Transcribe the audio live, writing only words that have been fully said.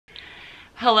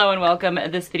Hello and welcome.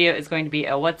 This video is going to be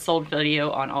a what's sold video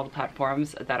on all the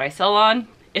platforms that I sell on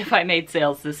if I made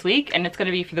sales this week, and it's going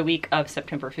to be for the week of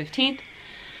September 15th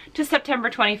to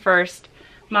September 21st.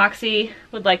 Moxie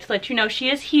would like to let you know she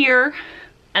is here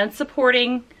and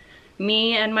supporting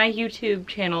me and my YouTube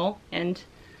channel and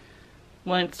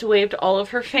wants to wave to all of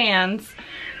her fans.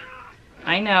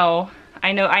 I know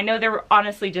they're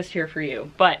honestly just here for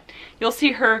you, but you'll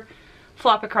see her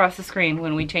flop across the screen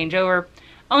when we change over.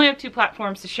 Only have two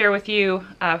platforms to share with you.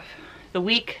 The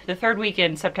third week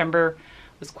in September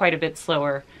was quite a bit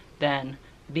slower than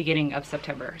the beginning of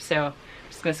September. So I'm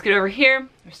just gonna scoot over here.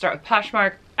 We'll start with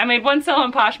Poshmark. I made one sale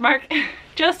on Poshmark,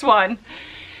 just one.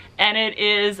 And it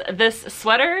is this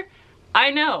sweater.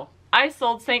 I know, I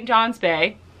sold St. John's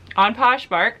Bay on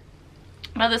Poshmark.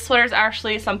 Now this sweater is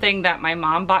actually something that my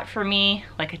mom bought for me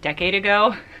like a decade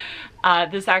ago.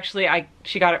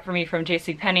 She got it for me from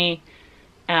JCPenney.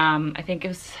 I think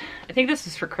this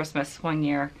was for Christmas one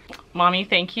year. Mommy,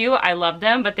 thank you. I love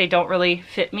them, but they don't really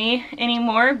fit me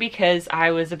anymore because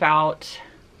I was about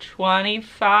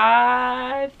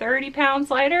 25, 30 pounds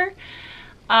lighter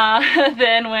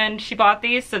than when she bought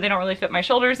these, so they don't really fit my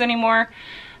shoulders anymore.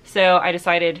 So I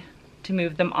decided to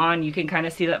move them on. You can kind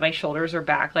of see that my shoulders are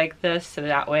back like this, so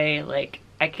that way like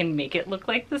I can make it look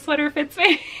like the sweater fits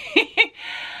me.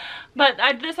 But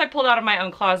this I pulled out of my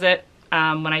own closet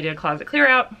when I did a closet clear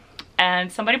out, and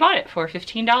somebody bought it for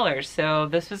 $15. So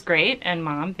this was great, and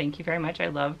Mom, thank you very much. I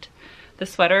loved the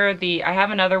sweater. I have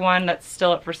another one that's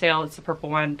still up for sale. It's the purple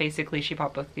one. Basically, she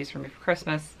bought both of these for me for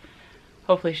Christmas.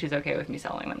 Hopefully she's okay with me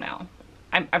selling them now.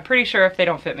 I'm pretty sure if they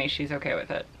don't fit me, she's okay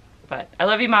with it. But I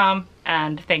love you, Mom,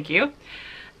 and thank you.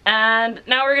 And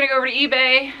now we're gonna go over to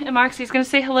eBay, and Moxie's gonna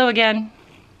say hello again.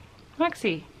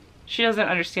 Moxie, she doesn't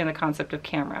understand the concept of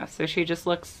camera, so she just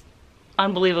looks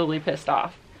unbelievably pissed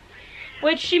off,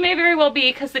 which she may very well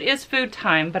be because it is food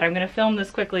time, but I'm gonna film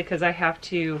this quickly because I have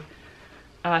to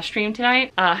stream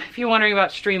tonight. If you're wondering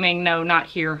about streaming, no, not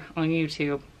here on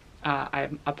YouTube.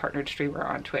 I'm a partnered streamer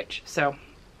on Twitch, so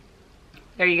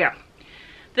there you go.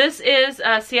 This is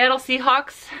a Seattle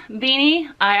Seahawks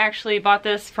beanie. I actually bought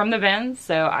this from the bins,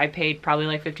 so I paid probably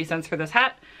like 50 cents for this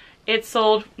hat. It's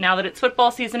sold, now that it's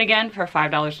football season again, for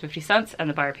 $5.50, and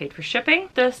the buyer paid for shipping.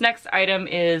 This next item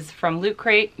is from Loot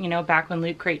Crate. You know, back when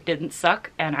Loot Crate didn't suck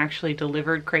and actually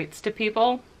delivered crates to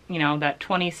people. You know, that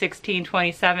 2016,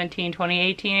 2017,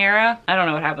 2018 era. I don't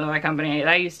know what happened to that company.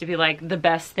 That used to be like the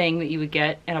best thing that you would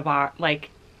get in a box. Like,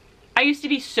 I used to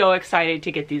be so excited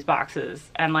to get these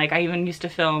boxes. And like, I even used to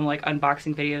film like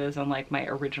unboxing videos on like my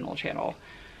original channel.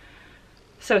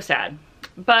 So sad.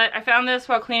 But I found this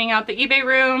while cleaning out the eBay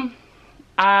room.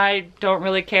 I don't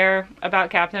really care about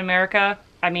Captain America.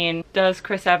 I mean, does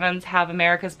Chris Evans have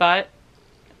America's butt?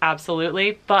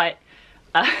 Absolutely, but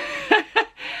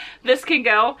this can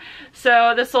go.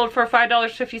 So this sold for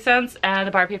 $5.50, and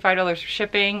the buyer paid $5 for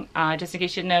shipping. Just in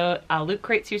case you didn't know, Loot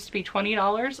Crates used to be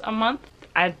 $20 a month.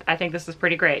 I think this is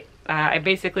pretty great. I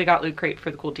basically got Loot Crate for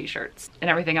the cool t-shirts, and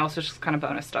everything else was just kind of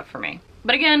bonus stuff for me.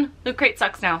 But again, Loot Crate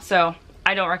sucks now, so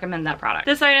I don't recommend that product.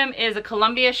 This item is a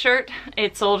Columbia shirt.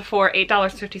 It sold for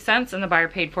 $8.50, and the buyer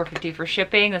paid $4.50 for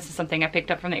shipping. This is something I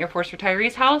picked up from the Air Force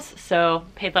retiree's house, so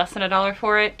paid less than $1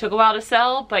 for it. Took a while to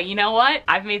sell, but you know what?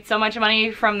 I've made so much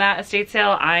money from that estate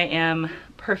sale. I am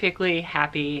perfectly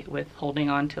happy with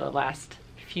holding on to the last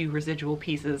few residual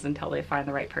pieces until they find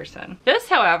the right person. This,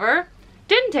 however,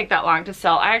 didn't take that long to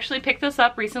sell. I actually picked this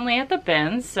up recently at the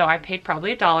bins, so I paid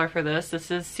probably $1 for this.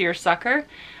 This is Seersucker.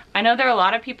 I know there are a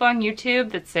lot of people on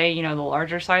YouTube that say, you know, the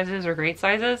larger sizes are great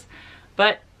sizes,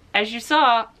 but as you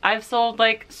saw, I've sold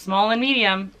like small and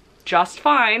medium just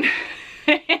fine.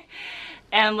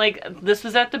 And like, this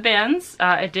was at the bins.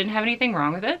 It didn't have anything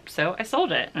wrong with it, so I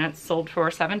sold it. And it sold for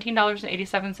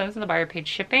 $17.87, and the buyer paid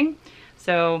shipping.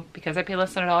 So because I paid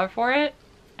less than $1 for it,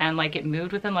 and like it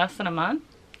moved within less than a month,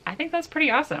 I think that's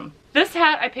pretty awesome. This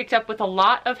hat I picked up with a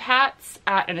lot of hats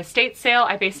at an estate sale.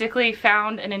 I basically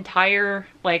found an entire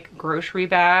like grocery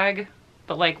bag,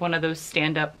 but like one of those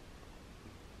stand-up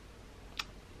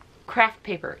craft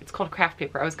paper. It's called craft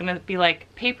paper. I was gonna be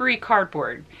like papery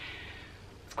cardboard.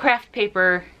 It's craft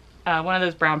paper, one of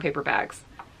those brown paper bags.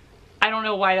 I don't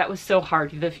know why that was so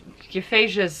hard. The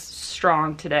euphasia's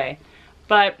strong today,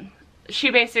 but she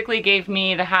basically gave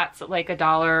me the hats at like $1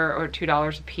 or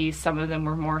 $2 a piece. Some of them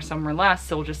were more, some were less.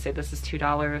 So we'll just say this is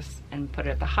 $2 and put it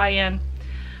at the high end.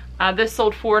 This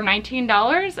sold for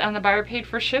 $19, and the buyer paid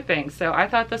for shipping. So I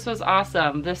thought this was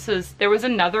awesome. There was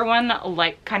another one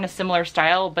like kind of similar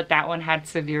style, but that one had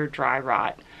severe dry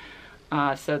rot.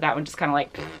 So that one just kind of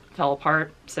like fell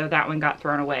apart. So that one got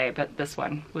thrown away, but this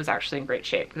one was actually in great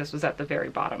shape. This was at the very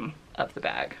bottom of the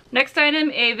bag. Next item,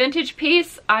 a vintage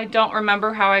piece. I don't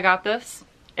remember how I got this.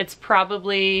 It's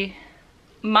probably,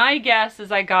 my guess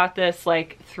is I got this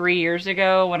like 3 years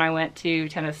ago when I went to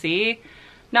Tennessee.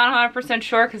 Not 100%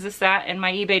 sure because it sat in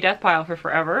my eBay death pile for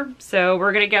forever. So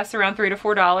we're gonna guess around $3 to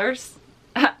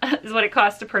 $4 is what it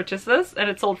cost to purchase this, and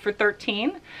it sold for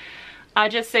 $13.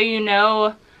 Just so you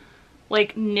know,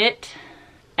 like knit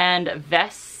and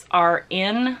vests are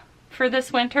in for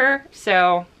this winter.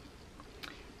 So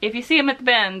if you see them at the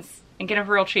bins and get them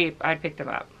for real cheap, I'd pick them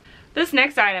up. This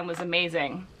next item was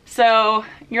amazing. So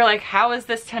you're like, how is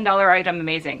this $10 item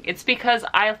amazing? It's because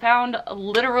I found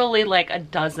literally like a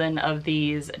dozen of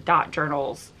these dot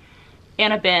journals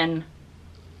in a bin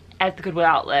at the Goodwill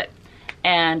outlet.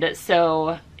 And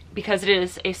so because it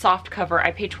is a soft cover,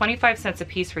 I paid 25 cents a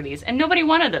piece for these and nobody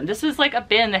wanted them. This was like a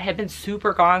bin that had been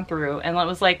super gone through, and it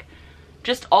was like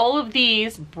just all of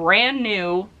these brand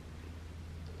new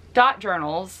dot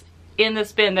journals in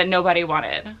this bin that nobody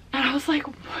wanted. And I was like,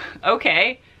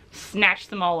 okay, snatched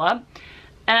them all up.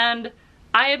 And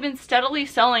I have been steadily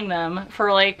selling them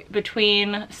for like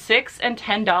between $6 and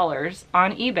 $10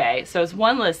 on eBay. So it's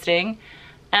one listing.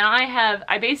 And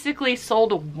I basically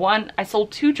sold I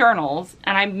sold 2 journals,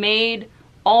 and I made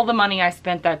all the money I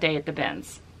spent that day at the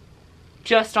bins.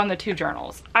 Just on the 2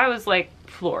 journals. I was like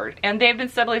floored. And they've been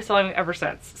steadily selling ever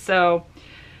since. So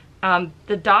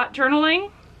the dot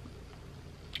journaling,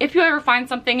 if you ever find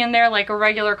something in there, like a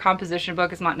regular composition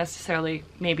book is not necessarily,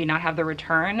 maybe not have the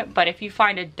return, but if you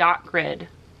find a dot grid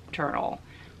journal,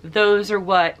 those are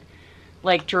what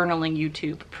like journaling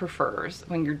YouTube prefers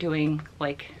when you're doing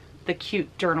like the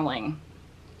cute journaling.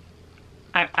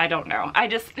 I don't know. I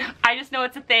just know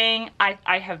it's a thing.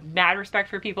 I have mad respect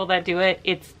for people that do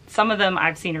it. Some of them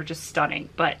I've seen are just stunning,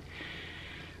 but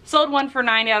sold one for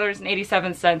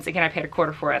 $9.87. Again, I paid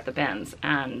 $1.25 for it at the bins,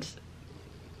 and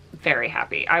very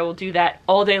happy. I will do that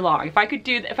all day long. If I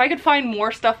could find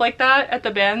more stuff like that at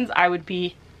the bins, I would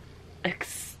be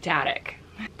ecstatic.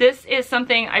 This is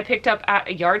something I picked up at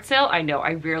a yard sale. I know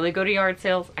I rarely go to yard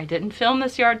sales. I didn't film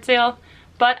this yard sale,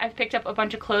 but I've picked up a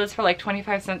bunch of clothes for like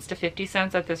 25 cents to 50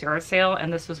 cents at this yard sale,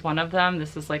 and this was one of them.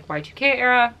 This is like Y2K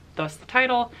era, thus the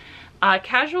title.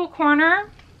 Casual Corner,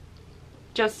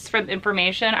 just for the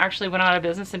information, actually went out of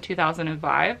business in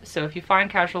 2005. So if you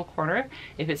find Casual Corner,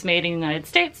 if it's made in the United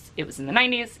States, it was in the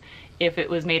 90s. If it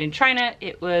was made in China,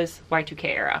 it was Y2K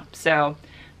era. So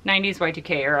 90s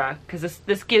Y2K era, because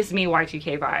this gives me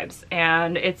Y2K vibes.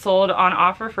 And it sold on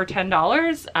offer for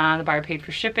 $10. The buyer paid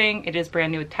for shipping. It is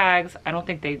brand new with tags. I don't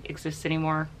think they exist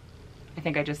anymore. I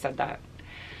think I just said that.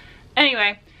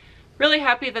 Anyway, really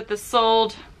happy that this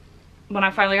sold when I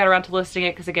finally got around to listing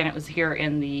it, because again, it was here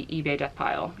in the eBay death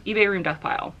pile, eBay room death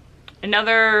pile.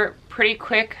 Another pretty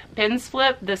quick bins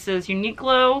flip. This is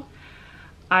Uniqlo.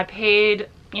 I paid,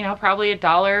 you know, probably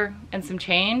 $1 and some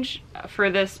change for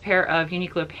this pair of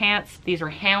Uniqlo pants. These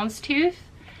are Houndstooth.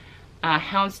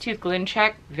 Houndstooth Glen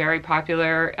Check, very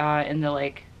popular in the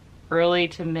like early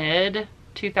to mid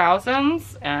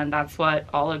 2000s, and that's what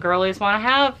all the girlies want to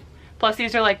have. Plus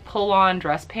these are like pull-on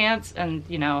dress pants, and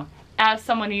you know, as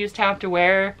someone who used to have to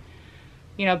wear,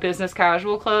 you know, business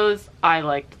casual clothes, I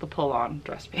liked the pull-on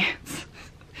dress pants.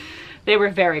 They were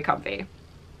very comfy.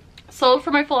 Sold for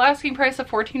my full asking price of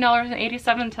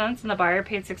 $14.87, and the buyer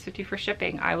paid $6.50 for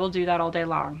shipping. I will do that all day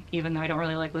long, even though I don't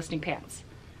really like listing pants.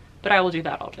 But I will do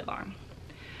that all day long.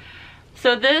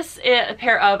 So this is a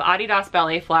pair of Adidas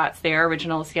ballet flats. They are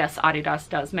originals. Yes, Adidas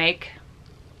does make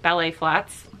ballet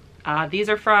flats. These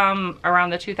are from around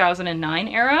the 2009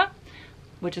 era,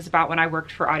 which is about when I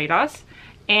worked for Adidas.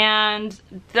 And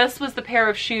this was the pair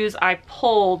of shoes I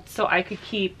pulled so I could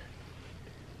keep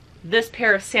this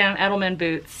pair of Sam Edelman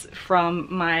boots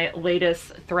from my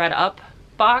latest Thread Up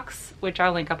box, which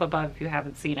I'll link up above if you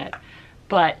haven't seen it.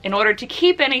 But in order to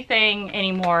keep anything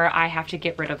anymore, I have to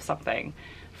get rid of something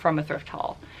from a thrift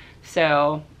haul.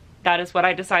 So that is what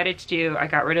I decided to do. I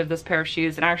got rid of this pair of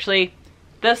shoes, and actually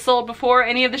this sold before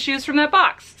any of the shoes from that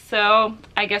box. So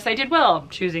I guess I did well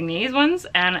choosing these ones,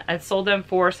 and I sold them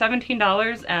for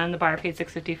 $17, and the buyer paid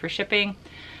 $6.50 for shipping.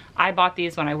 I bought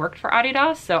these when I worked for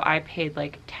Adidas, so I paid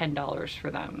like $10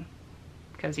 for them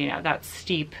because, you know, that's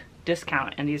steep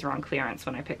discount, and these were on clearance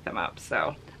when I picked them up.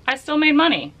 So I still made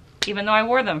money, even though I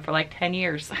wore them for like 10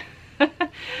 years.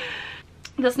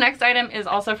 This next item is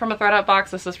also from a ThredUp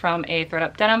box. This is from a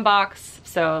ThredUp denim box.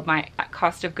 So my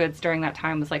cost of goods during that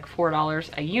time was like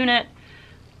 $4 a unit.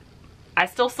 I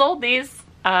still sold these.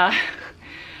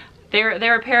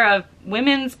 They're a pair of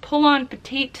women's pull-on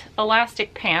petite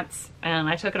elastic pants, and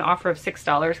I took an offer of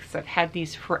 $6 because I've had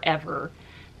these forever.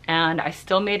 And I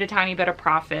still made a tiny bit of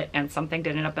profit, and something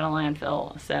did end up in a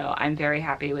landfill. So I'm very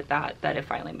happy with that it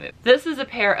finally moved. This is a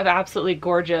pair of absolutely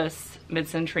gorgeous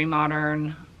mid-century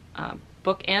modern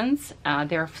bookends.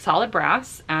 They're solid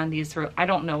brass, and these are, I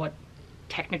don't know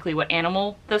technically what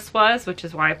animal this was, which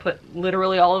is why I put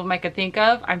literally all of them I could think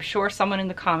of. I'm sure someone in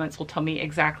the comments will tell me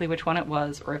exactly which one it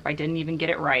was, or if I didn't even get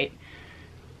it right.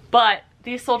 But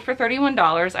these sold for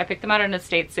 $31. I picked them out at an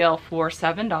estate sale for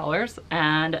 $7,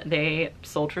 and they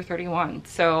sold for $31.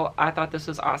 So I thought this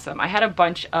was awesome. I had a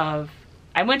bunch of,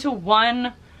 I went to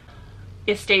one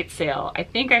estate sale. I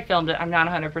think I filmed it, I'm not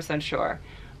 100% sure.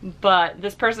 But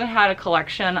this person had a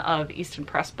collection of Easton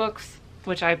Press books,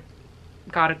 which I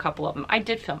got a couple of them. I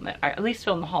did film it. I at least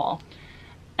filmed the haul.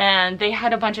 And they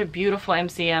had a bunch of beautiful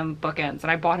MCM bookends,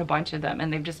 and I bought a bunch of them,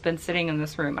 and they've just been sitting in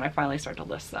this room, and I finally started to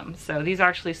list them. So these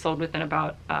actually sold within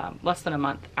about less than a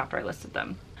month after I listed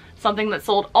them. Something that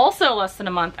sold also less than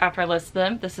a month after I listed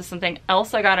them, this is something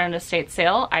else I got at an estate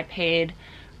sale. I paid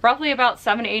roughly about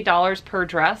 $7 to $8 per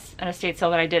dress, an estate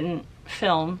sale that I didn't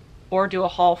film or do a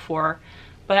haul for.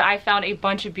 But I found a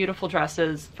bunch of beautiful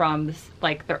dresses from this,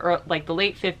 like the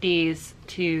late 50s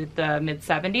to the mid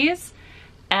 70s,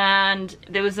 and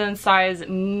it was in size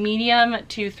medium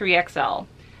to 3XL.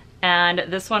 And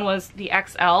this one was the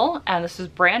XL, and this was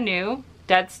brand new,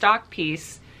 dead stock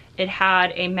piece. It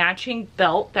had a matching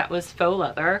belt that was faux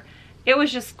leather. It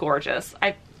was just gorgeous.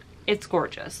 It's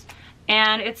gorgeous,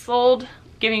 and it sold,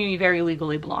 giving me very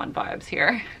Legally Blonde vibes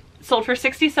here. Sold for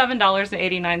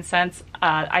 $67.89.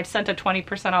 I sent a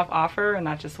 20% off offer, and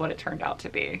that's just what it turned out to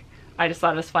be. I just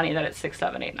thought it was funny that it's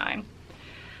 $6,789.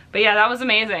 But yeah, that was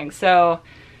amazing. So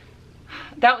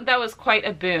that was quite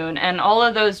a boon. And all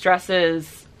of those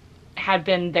dresses had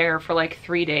been there for like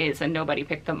 3 days and nobody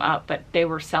picked them up, but they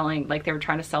were selling, like they were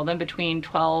trying to sell them between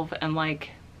 $12 and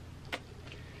like,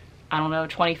 I don't know,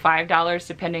 $25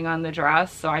 depending on the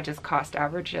dress. So I just cost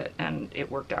averaged it and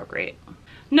it worked out great.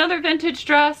 Another vintage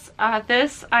dress,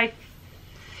 this I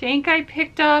think I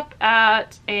picked up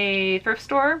at a thrift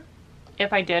store.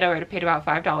 If I did, I would have paid about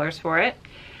 $5 for it.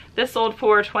 This sold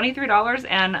for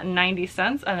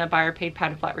 $23.90, and the buyer paid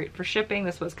padded flat rate for shipping.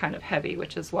 This was kind of heavy,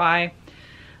 which is why I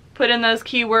put in those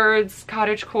keywords,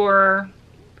 cottagecore,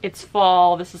 it's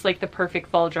fall. This is like the perfect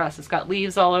fall dress. It's got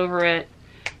leaves all over it,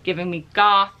 giving me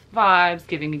goth vibes,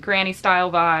 giving me granny style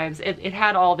vibes. It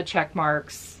had all the check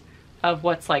marks of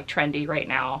what's like trendy right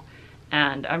now,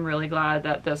 and I'm really glad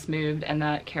that this moved and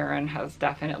that Karen has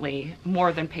definitely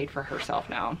more than paid for herself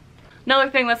now.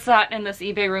 Another thing that sat in this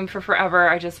eBay room for forever,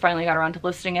 I just finally got around to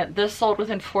listing it. This sold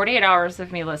within 48 hours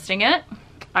of me listing it.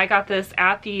 I got this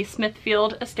at the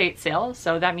Smithfield estate sale,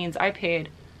 so that means I paid,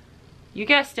 you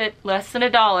guessed it, less than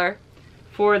 $1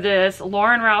 for this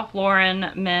Ralph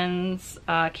Lauren men's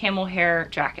camel hair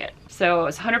jacket. So it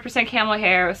was 100% camel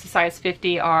hair. It was a size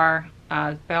 50R.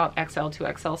 About XL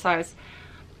to XL size.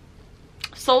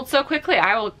 Sold so quickly.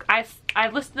 I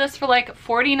listed this for like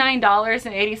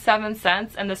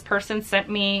 $49.87, and this person sent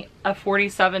me a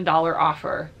 $47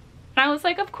 offer. And I was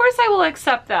like, of course I will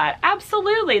accept that.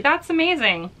 Absolutely, that's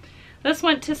amazing. This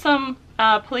went to some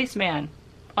policeman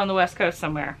on the West Coast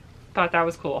somewhere. Thought that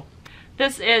was cool.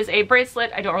 This is a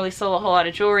bracelet. I don't really sell a whole lot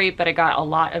of jewelry, but I got a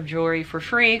lot of jewelry for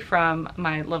free from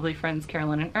my lovely friends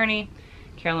Carolyn and Ernie.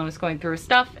 Carolyn was going through her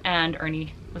stuff, and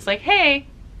Ernie was like, hey,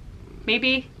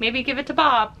 maybe give it to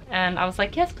Bob. And I was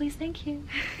like, yes, please, thank you.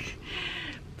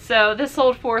 So this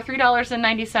sold for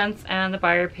 $3.90, and the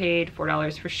buyer paid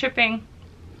 $4 for shipping.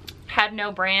 Had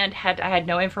no brand, I had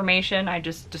no information. I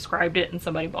just described it and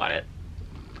somebody bought it.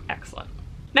 Excellent.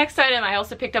 Next item I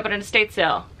also picked up at an estate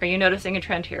sale. Are you noticing a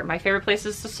trend here? My favorite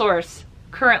places to source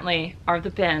currently are the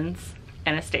bins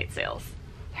and estate sales.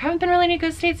 There haven't been really any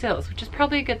good estate sales, which is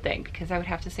probably a good thing because I would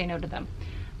have to say no to them.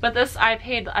 But this I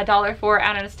paid $1 for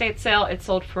at an estate sale. It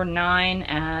sold for $9,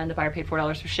 and the buyer paid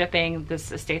 $4 for shipping. This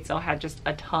estate sale had just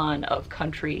a ton of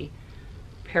country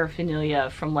paraphernalia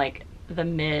from like the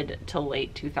mid to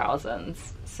late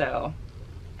 2000s. So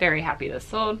very happy this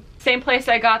sold. Same place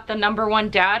I got the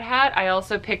 #1 dad hat. I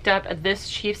also picked up this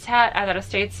Chiefs hat at that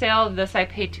estate sale. This I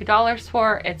paid $2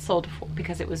 for. It sold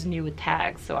because it was new with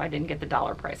tags, so I didn't get the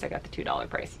 $1 price. I got the $2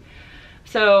 price.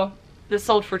 So this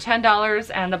sold for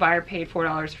 $10, and the buyer paid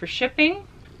 $4 for shipping.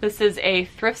 This is a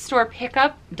thrift store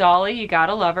pickup. Dolly, you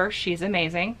gotta love her. She's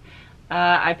amazing.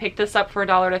 I picked this up for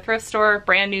 $1 at a thrift store.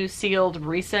 Brand new, sealed,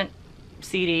 recent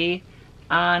CD.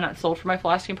 and it sold for my full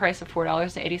asking price of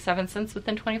 $4.87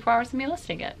 within 24 hours of me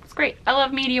listing it. It's great. I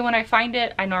love media when I find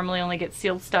it. I normally only get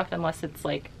sealed stuff unless it's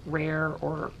like rare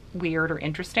or weird or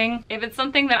interesting. If it's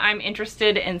something that I'm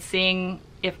interested in seeing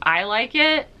if I like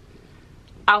it,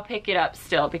 I'll pick it up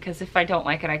still, because if I don't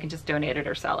like it, I can just donate it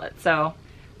or sell it. So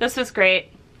this was great.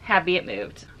 Happy it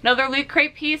moved. Another Loot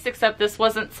Crate piece, except this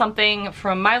wasn't something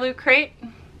from my Loot Crate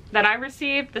that I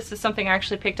received. This is something I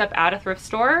actually picked up at a thrift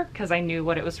store because I knew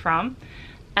what it was from.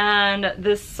 And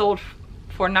this sold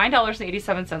for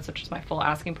 $9.87, which is my full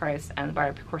asking price, and the buyer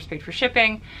of course paid for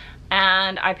shipping.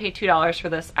 And I paid $2 for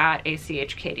this at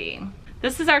ACHKD.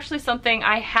 This is actually something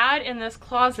I had in this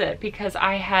closet because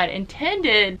I had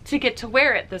intended to get to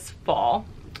wear it this fall,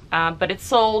 but it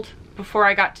sold before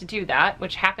I got to do that,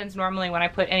 which happens normally when I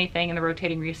put anything in the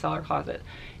rotating reseller closet.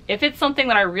 If it's something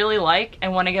that I really like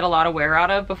and want to get a lot of wear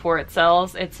out of before it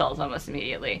sells almost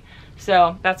immediately.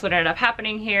 So that's what ended up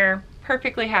happening here.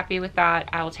 Perfectly happy with that.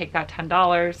 I will take that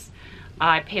 $10.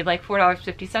 I paid like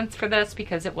 $4.50 for this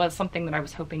because it was something that I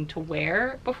was hoping to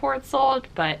wear before it sold,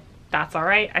 but that's all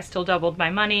right. I still doubled my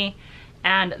money,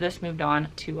 and this moved on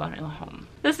to one in the home.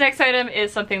 This next item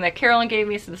is something that Carolyn gave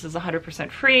me, so this is 100%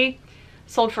 free.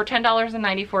 Sold for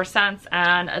 $10.94,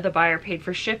 and the buyer paid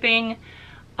for shipping.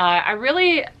 I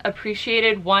really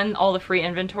appreciated, one, all the free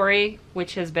inventory,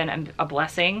 which has been a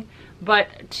blessing, but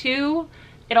two,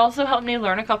 it also helped me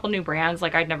learn a couple new brands.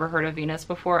 Like, I'd never heard of Venus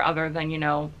before, other than, you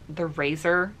know, the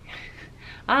razor.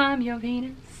 I'm your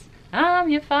Venus, I'm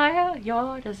your fire,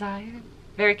 your desire.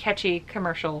 Very catchy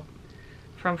commercial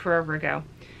from forever ago.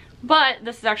 But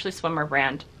this is actually a swimwear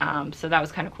brand, so that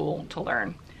was kind of cool to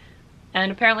learn.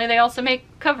 And apparently they also make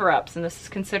cover-ups, and this is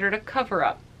considered a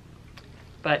cover-up.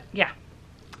 But yeah,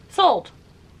 sold,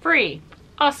 free,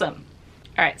 awesome.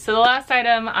 All right, so the last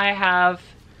item I have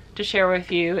to share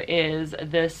with you is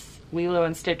this Lilo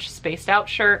and Stitch Spaced Out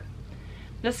shirt.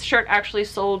 This shirt actually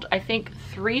sold, I think,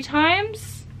 3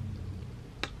 times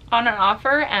on an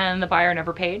offer, and the buyer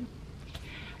never paid.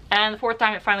 And the 4th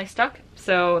time it finally stuck,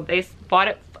 so they bought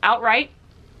it outright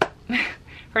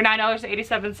for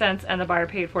 $9.87, and the buyer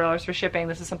paid $4 for shipping.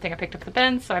 This is something I picked up at the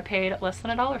bin, so I paid less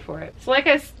than $1 for it. So like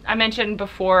I mentioned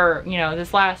before, you know,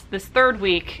 this 3rd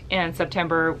week in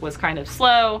September was kind of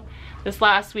slow. This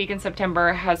last week in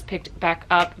September has picked back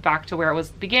up, back to where it was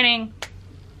at the beginning.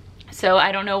 So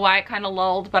I don't know why it kind of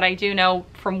lulled, but I do know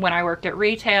from when I worked at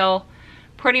retail,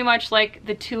 pretty much like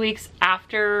the 2 weeks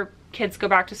after kids go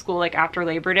back to school, like after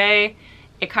Labor Day,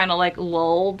 it kind of like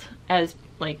lulled as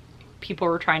like people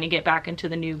were trying to get back into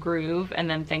the new groove, and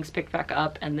then things picked back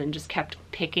up and then just kept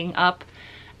picking up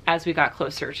as we got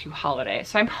closer to holiday.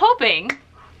 So I'm hoping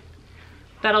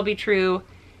that'll be true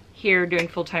here doing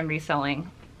full-time reselling.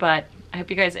 But I hope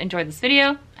you guys enjoyed this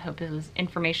video. I hope this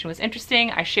information was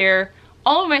interesting. I share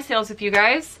all of my sales with you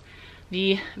guys,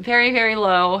 the very, very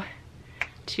low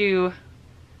to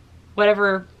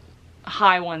whatever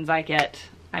high ones I get.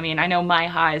 I mean, I know my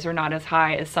highs are not as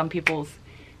high as some people's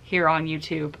here on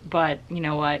YouTube, but you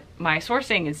know what? My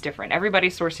sourcing is different.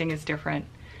 Everybody's sourcing is different.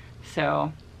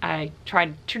 So I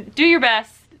try to do your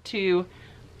best to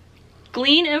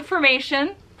glean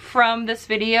information from this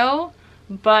video,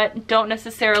 but don't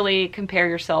necessarily compare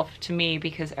yourself to me,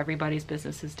 because everybody's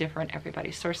business is different.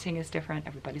 Everybody's sourcing is different.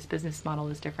 Everybody's business model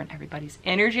is different. Everybody's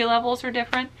energy levels are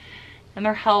different, and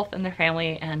their health and their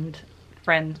family and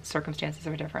friend circumstances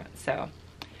are different. So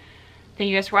thank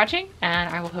you guys for watching,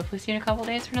 and I will hopefully see you in a couple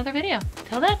days for another video.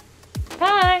 Till then,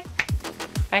 bye!